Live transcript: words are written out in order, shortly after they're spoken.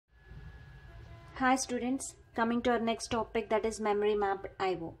Hi students, coming to our next topic, that is memory mapped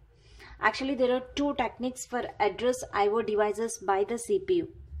IO. Actually, there are two techniques for address IO devices by the CPU.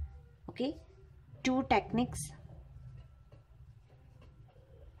 Okay, two techniques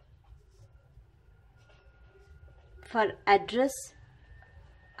for address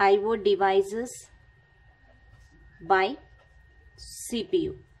IO devices by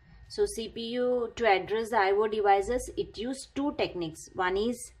CPU. So CPU, to address the IO devices, it uses two techniques. One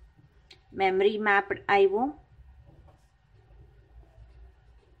is memory mapped IO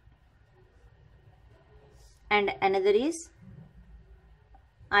and another is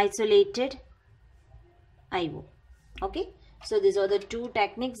isolated IO. Okay, so these are the two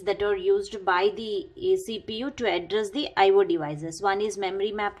techniques that are used by the CPU to address the IO devices. One is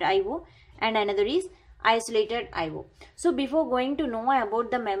memory mapped IO and another is isolated IO. So before going to know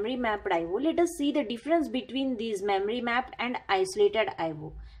about the memory mapped IO, let us see the difference between these memory mapped and isolated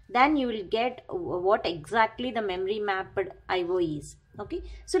IO. Then you will get what exactly the memory mapped IO is. Okay,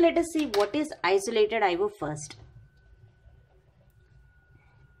 so let us see what is isolated IO first.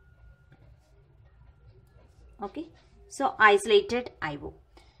 Okay, so isolated IO.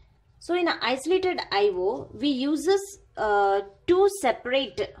 So in isolated IO, we uses two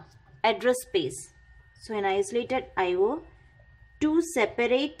separate address space. So in isolated IO, two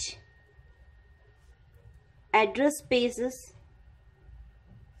separate address spaces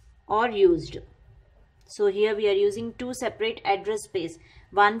are used. So here we are using two separate address space,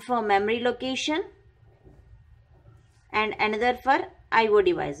 one for memory location and another for IO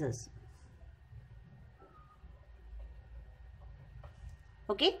devices.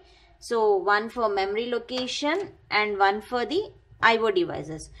 Okay, so one for memory location and one for the IO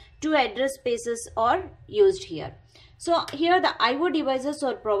devices. Two address spaces are used here. So here the IO devices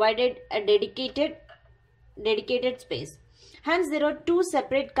are provided a dedicated space. Hence there are two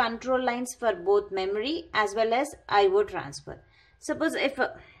separate control lines for both memory as well as IO transfer. Suppose if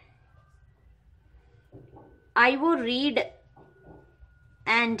IO read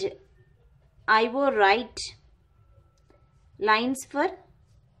and IO write lines for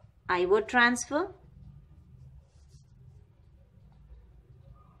IO transfer,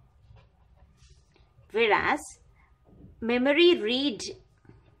 whereas memory read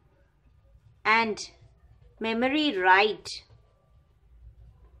and memory write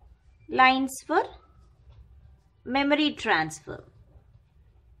lines for memory transfer.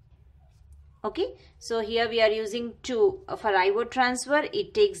 Okay, so here we are using two for IO transfer.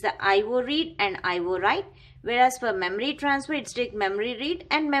 It takes the IO read and IO write, whereas for memory transfer it takes memory read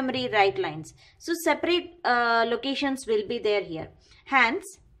and memory write lines. So separate locations will be there here.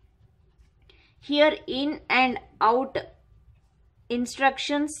 Hence here in and out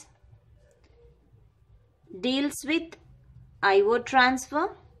instructions deals with IO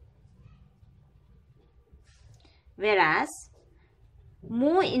transfer, whereas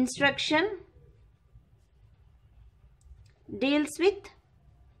move instruction deals with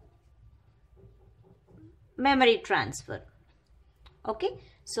memory transfer. Okay,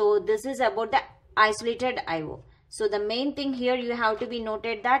 so this is about the isolated IO. So the main thing here you have to be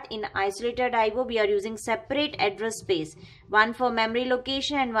noted that in isolated IO we are using separate address space, one for memory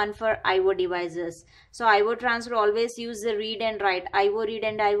location and one for IO devices. So IO transfer always use the read and write, IO read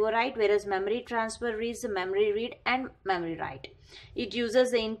and IO write, whereas memory transfer reads the memory read and memory write. It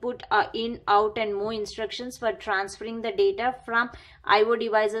uses the input in, out and move instructions for transferring the data from IO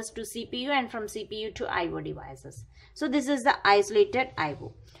devices to CPU and from CPU to IO devices. So this is the isolated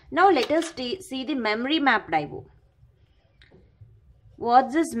IO. Now let us see the memory mapped IO.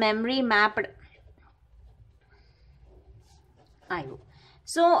 What's this memory mapped IO?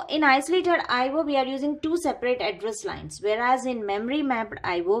 So in isolated IO we are using two separate address lines, whereas in memory mapped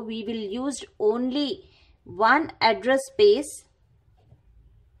IO we will use only one address space.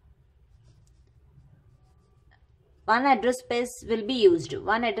 One address space will be used.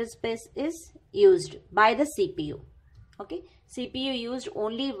 One address space is used by the CPU. Okay, CPU used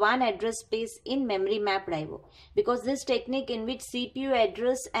only one address space in memory mapped IO because this technique in which CPU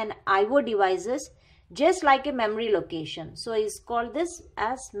address and IO devices just like a memory location. So is called this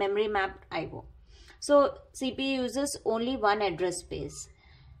as memory mapped IO. So CPU uses only one address space.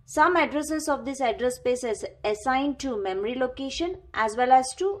 Some addresses of this address space is assigned to memory location as well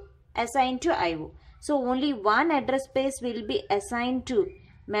as to assigned to IO. So only one address space will be assigned to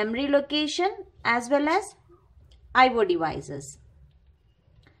memory location as well as IO devices.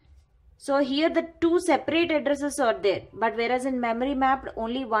 So here the two separate addresses are there, but whereas in memory mapped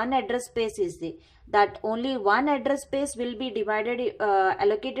only one address space is there. That only one address space will be divided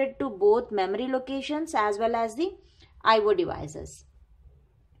allocated to both memory locations as well as the IO devices.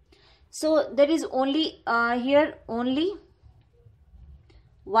 So there is only here only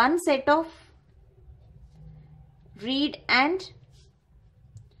one set of read and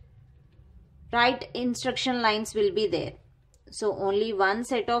write instruction lines will be there. So only one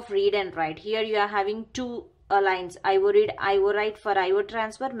set of read and write. Here you are having two lines, IO read, IO write for IO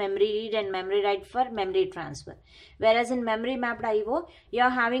transfer, memory read and memory write for memory transfer. Whereas in memory mapped IO, you are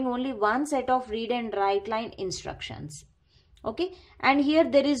having only one set of read and write line instructions. Okay, and here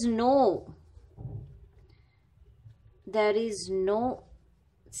there is no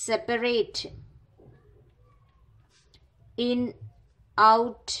separate in,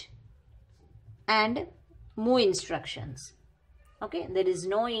 out and move instructions. Okay, there is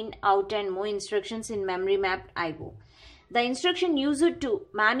no in, out and move instructions in memory mapped IO. The instruction used to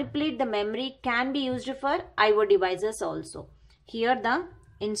manipulate the memory can be used for IO devices also. Here the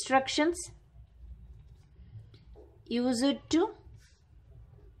instructions used to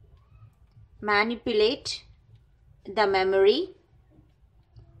manipulate the memory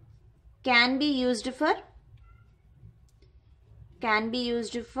can be used for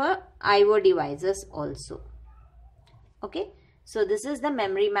IO devices also. Okay, so this is the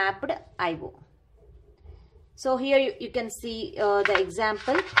memory mapped IO. So here you can see the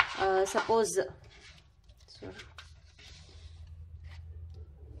example. Suppose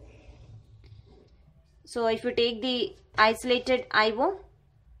so if you take the isolated IO,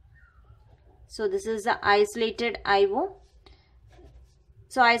 so this is the isolated IO.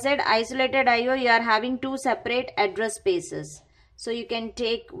 So I said isolated IO, you are having two separate address spaces. So you can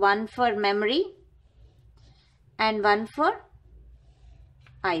take one for memory and one for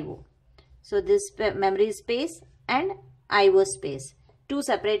IO. So this memory space and IO space, two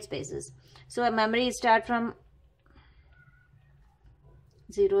separate spaces. So a memory start from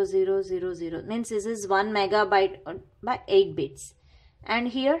 0000, means this is 1 megabyte by 8 bits, and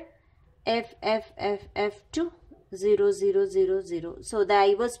here FFFF to 0000. So the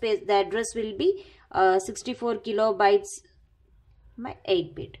IO space, the address will be 64 kilobytes by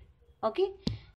 8 bit. Okay,